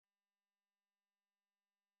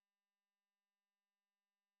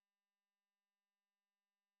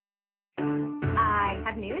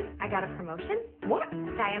news. I got a promotion. What?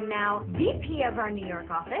 I am now VP of our New York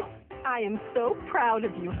office. I am so proud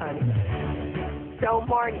of you, honey. So,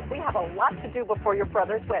 Marnie, we have a lot to do before your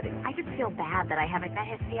brother's wedding. I just feel bad that I haven't met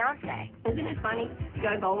his fiance. Isn't it funny? You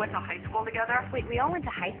guys all went to high school together? Wait, we all went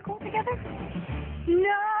to high school together?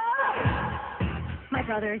 No! My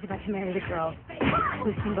brother is about to marry the girl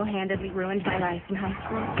who single-handedly ruined my life in high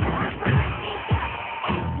school.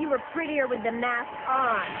 You were prettier with the mask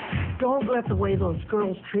on. Don't let the way those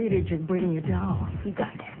girls treated you bring you down. You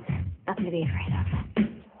got this. Nothing to be afraid of.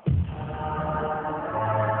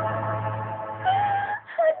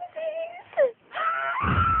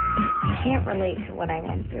 I can't relate to what I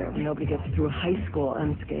went through. Nobody gets through high school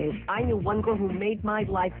unscathed. I knew one girl who made my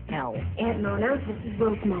life hell. Aunt Mona, this is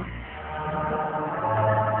Rosemont.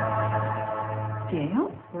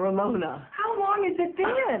 Gail? Ramona. How long has it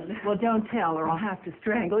been? Well, don't tell or I'll have to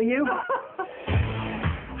strangle you.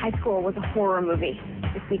 High school was a horror movie.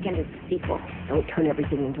 This weekend is the sequel. Don't turn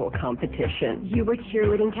everything into a competition. You were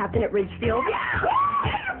cheerleading captain at Ridgefield.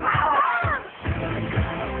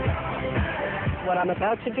 What I'm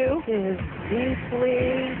about to do is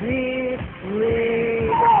deeply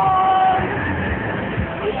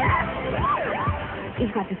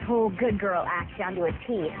You've got this whole good girl act down to a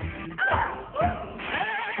T.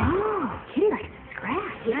 Oh, Kitty likes to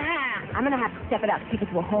scratch. Yeah. I'm going to have to step it up, take it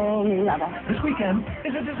to a whole new level. This weekend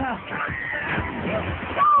is a disaster.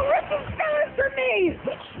 Oh, Richie's coming for me!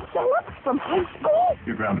 Phillips from high school?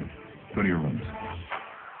 You're grounded. Go to your rooms.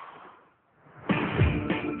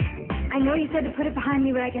 I know you said to put it behind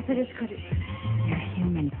me, but I guess I just couldn't. We're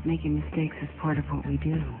humans. Making mistakes is part of what we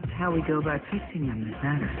do. It's how we go about fixing them that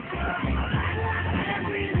matters.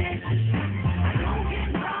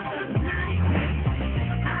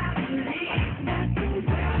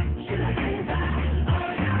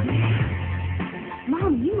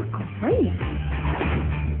 Mom, you look great.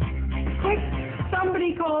 Quick,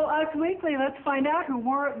 somebody call Us Weekly. Let's find out who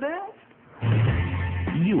wore it best.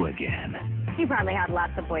 You again. You probably had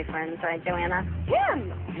lots of boyfriends, right, Joanna?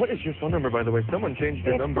 Him! What is your phone number, by the way? Someone changed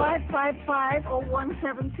your It's number.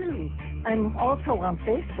 555-0172. I'm also on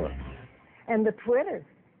Facebook. And the Twitter.